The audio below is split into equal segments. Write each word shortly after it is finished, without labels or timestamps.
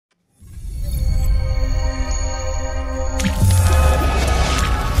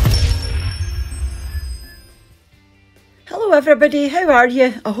everybody, how are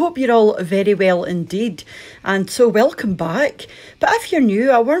you? I hope you're all very well indeed, and so welcome back. But if you're new,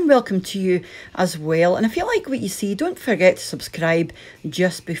 a warm welcome to you as well, and if you like what you see, don't forget to subscribe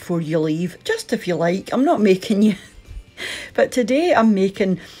just before you leave, just if you like. I'm not making you. But today I'm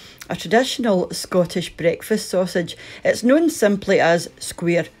making a traditional Scottish breakfast sausage. It's known simply as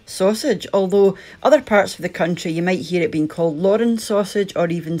square sausage, although other parts of the country you might hear it being called Lorne sausage or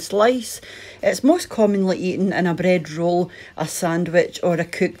even slice. It's most commonly eaten in a bread roll, a sandwich or a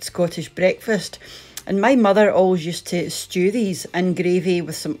cooked Scottish breakfast. And my mother always used to stew these in gravy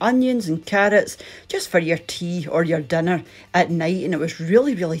with some onions and carrots just for your tea or your dinner at night, and it was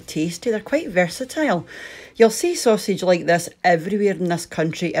really tasty. They're quite versatile. You'll see sausage like this everywhere in this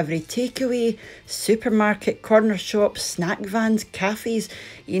country, every takeaway, supermarket, corner shops, snack vans, cafes.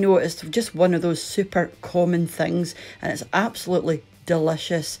 You know, it's just one of those super common things, and it's absolutely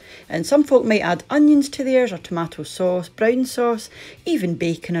delicious. And some folk might add onions to theirs, or tomato sauce, brown sauce, even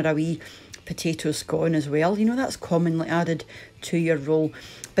bacon or a wee potato scone as well. You know, that's commonly added to your roll.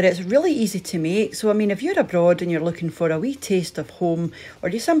 But it's really easy to make. So I mean, if you're abroad and you're looking for a wee taste of home, or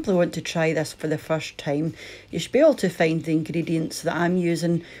you simply want to try this for the first time, you should be able to find the ingredients that I'm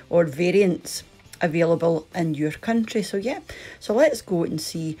using or variants available in your country. So yeah, so let's go and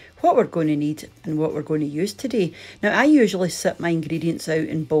see what we're going to need and what we're going to use today. Now, I usually set my ingredients out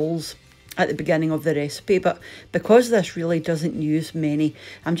in bowls at the beginning of the recipe, but because this really doesn't use many,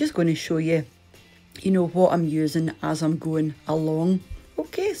 I'm just going to show you, you know, what I'm using as I'm going along.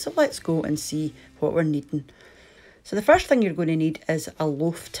 Okay, so let's go and see what we're needing. So the first thing you're going to need is a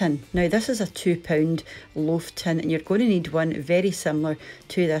loaf tin. Now this is a £2 loaf tin, and you're going to need one very similar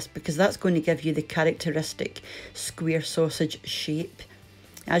to this because that's going to give you the characteristic square sausage shape.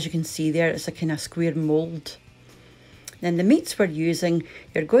 As you can see there, it's a kind of square mould. Then the meats we're using,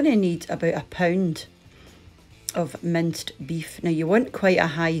 you're going to need about a pound of minced beef. Now you want quite a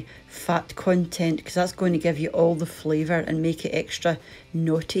high fat content because that's going to give you all the flavour and make it extra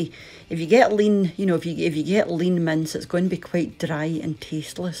naughty. If you get lean, you know, if you get lean mince, it's going to be quite dry and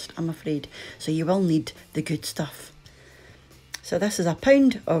tasteless, I'm afraid. So you will need the good stuff. So this is a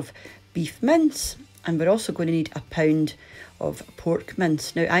pound of beef mince, and we're also going to need a pound of pork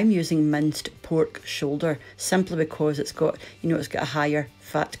mince. Now I'm using minced pork shoulder simply because it's got, you know, it's got a higher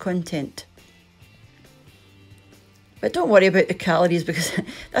fat content. But don't worry about the calories because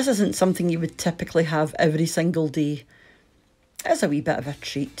this isn't something you would typically have every single day. It's a wee bit of a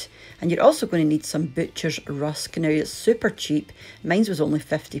treat. And you're also going to need some butcher's rusk. Now it's super cheap. Mine was only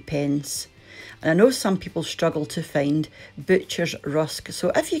 50p. And I know some people struggle to find butcher's rusk.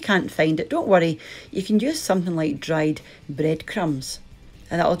 So if you can't find it, don't worry. You can use something like dried breadcrumbs.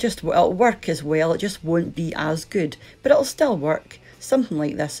 And it'll work as well. It just won't be as good, but it'll still work. Something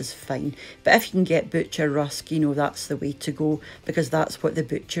like this is fine. But if you can get butcher rusk, you know, that's the way to go because that's what the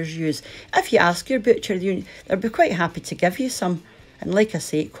butchers use. If you ask your butcher, they'll be quite happy to give you some. And like I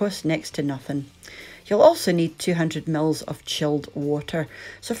say, it costs next to nothing. You'll also need 200 ml of chilled water.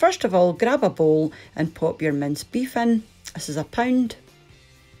 So first of all, grab a bowl and pop your minced beef in. This is a pound,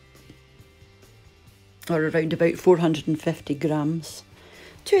 or around about 450 grams.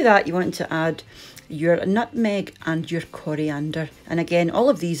 To that, you want to add your nutmeg and your coriander. And again, all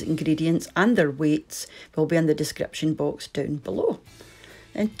of these ingredients and their weights will be in the description box down below.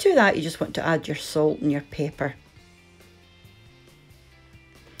 And to that, you just want to add your salt and your pepper.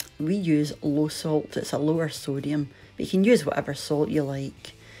 We use low salt, it's a lower sodium, but you can use whatever salt you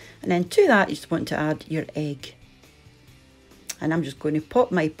like. And then to that, you just want to add your egg. And I'm just going to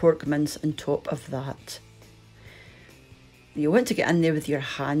pop my pork mince on top of that. You want to get in there with your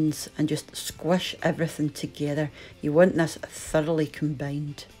hands and just squish everything together. You want this thoroughly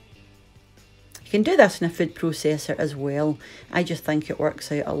combined. You can do this in a food processor as well. I just think it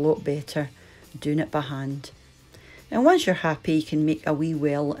works out a lot better doing it by hand. And once you're happy, you can make a wee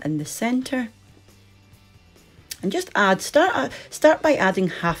well in the centre. And just start by adding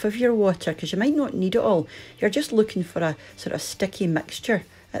half of your water because you might not need it all. You're just looking for a sort of sticky mixture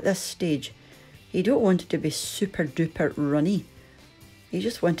at this stage. You don't want it to be super duper runny. You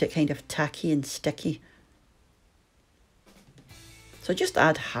just want it kind of tacky and sticky. So just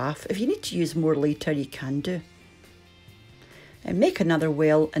add half. If you need to use more later, you can do. And make another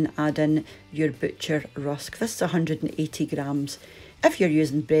well and add in your butcher rusk. This is 180 grams. If you're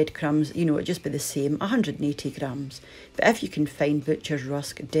using breadcrumbs, you know, it'll just be the same, 180 grams. But if you can find butcher's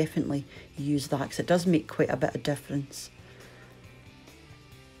rusk, definitely use that because it does make quite a bit of difference.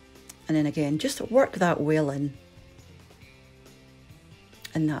 And then again, just work that well in.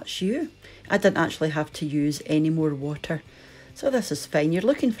 And that's you. I didn't actually have to use any more water. So this is fine. You're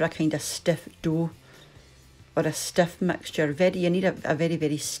looking for a kind of stiff dough. or a stiff mixture. You need a very,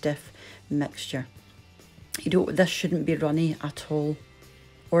 very stiff mixture. This shouldn't be runny at all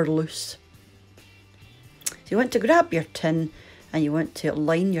or loose. So you want to grab your tin and you want to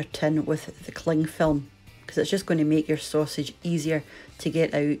line your tin with the cling film, because it's just going to make your sausage easier to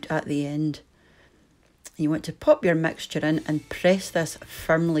get out at the end. You want to pop your mixture in and press this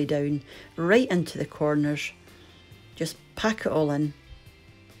firmly down right into the corners. Just pack it all in.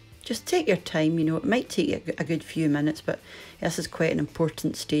 Just take your time, you know, it might take you a good few minutes, but this is quite an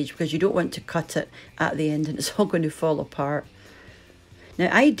important stage because you don't want to cut it at the end and it's all going to fall apart. Now,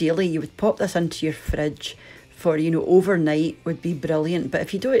 ideally, you would pop this into your fridge for, you know, overnight would be brilliant. But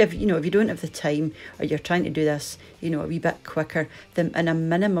if you don't have the time, or you're trying to do this, you know, a wee bit quicker, then in a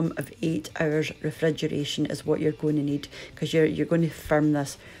minimum of 8 hours refrigeration is what you're going to need, because you're going to firm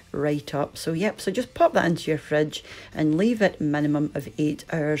this right up. So yep, so just pop that into your fridge and leave it minimum of 8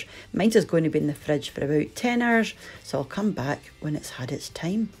 hours. Mine is going to be in the fridge for about 10 hours, so I'll come back when it's had its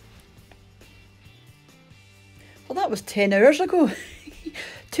time. Well, that was 10 hours ago.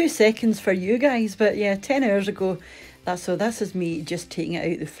 2 seconds for you guys, but yeah, 10 hours ago. So this is me just taking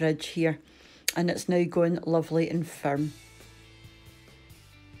it out the fridge here, and it's now going lovely and firm.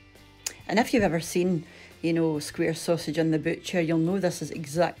 And if you've ever seen, you know, square sausage in the butcher, you'll know this is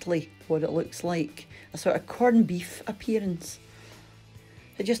exactly what it looks like. A sort of corned beef appearance.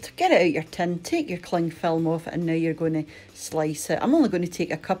 So just get it out your tin, take your cling film off, and now you're going to slice it. I'm only going to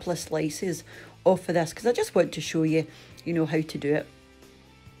take a couple of slices off of this because I just want to show you, you know, how to do it.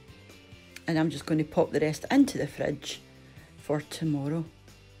 And I'm just going to pop the rest into the fridge for tomorrow.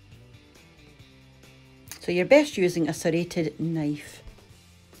 So you're best using a serrated knife.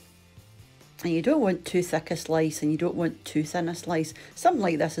 And you don't want too thick a slice and you don't want too thin a slice. Something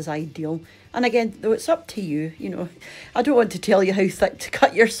like this is ideal. And again, though, it's up to you, you know. I don't want to tell you how thick to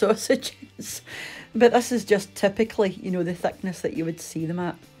cut your sausages. But this is just typically, you know, the thickness that you would see them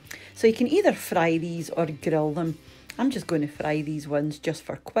at. So you can either fry these or grill them. I'm just going to fry these ones just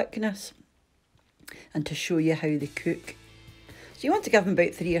for quickness and to show you how they cook. So you want to give them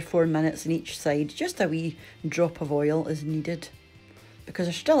about 3 or 4 minutes on each side. Just a wee drop of oil is needed, because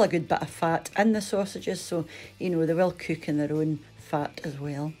there's still a good bit of fat in the sausages, so, you know, they will cook in their own fat as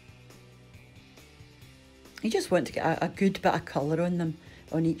well. You just want to get a good bit of colour on them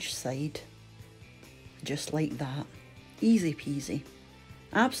on each side. Just like that. Easy peasy.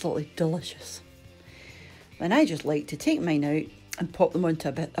 Absolutely delicious. And I just like to take mine out and pop them onto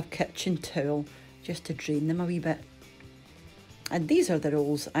a bit of kitchen towel just to drain them a wee bit. And these are the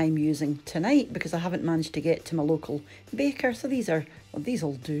rolls I'm using tonight because I haven't managed to get to my local baker. So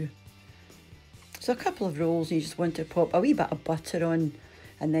these'll do. So a couple of rolls, and you just want to pop a wee bit of butter on,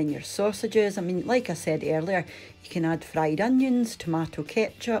 and then your sausages. I mean, like I said earlier, you can add fried onions, tomato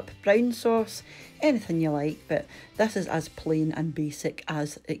ketchup, brown sauce, anything you like, but this is as plain and basic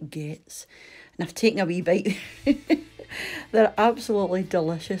as it gets. And I've taken a wee bite. They're absolutely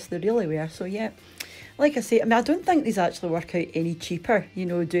delicious. They really were. So yeah, like I say, I mean, I don't think these actually work out any cheaper, you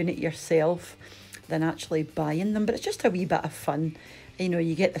know, doing it yourself than actually buying them. But it's just a wee bit of fun. You know,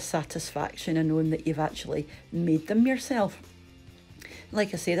 you get the satisfaction of knowing that you've actually made them yourself.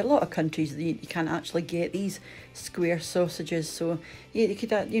 Like I say, there are a lot of countries that you can't actually get these square sausages. So yeah, you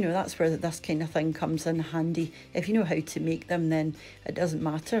could, you know, that's where this kind of thing comes in handy. If you know how to make them, then it doesn't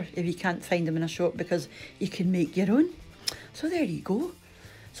matter if you can't find them in a shop, because you can make your own. So there you go.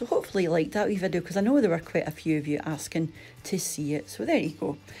 So hopefully you liked that wee video, because I know there were quite a few of you asking to see it. So there you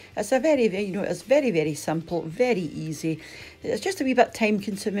go. It's a very, you know, it's very, very simple, very easy. It's just a wee bit time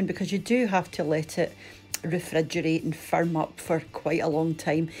consuming because you do have to let it refrigerate and firm up for quite a long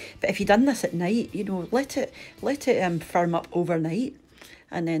time. But if you've done this at night, you know, let it firm up overnight.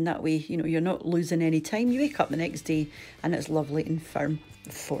 And then that way, you know, you're not losing any time. You wake up the next day and it's lovely and firm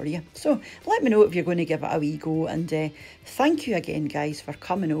for you. So let me know if you're going to give it a wee go, and thank you again, guys, for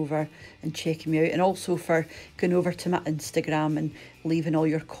coming over and checking me out, and also for going over to my Instagram and leaving all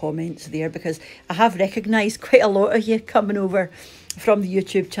your comments there, because I have recognised quite a lot of you coming over from the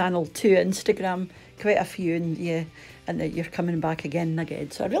YouTube channel to Instagram, quite a few, and yeah, and that you're coming back again and again,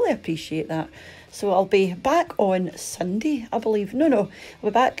 so I really appreciate that. So I'll be back on Sunday, I believe. No, I'll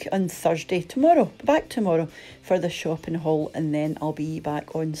be back on Thursday. Tomorrow, back tomorrow for the shopping haul, and then I'll be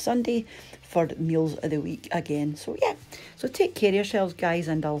back on Sunday for meals of the week again. So yeah, so take care of yourselves, guys,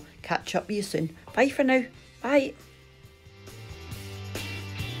 and I'll catch up with you soon. Bye for now. Bye.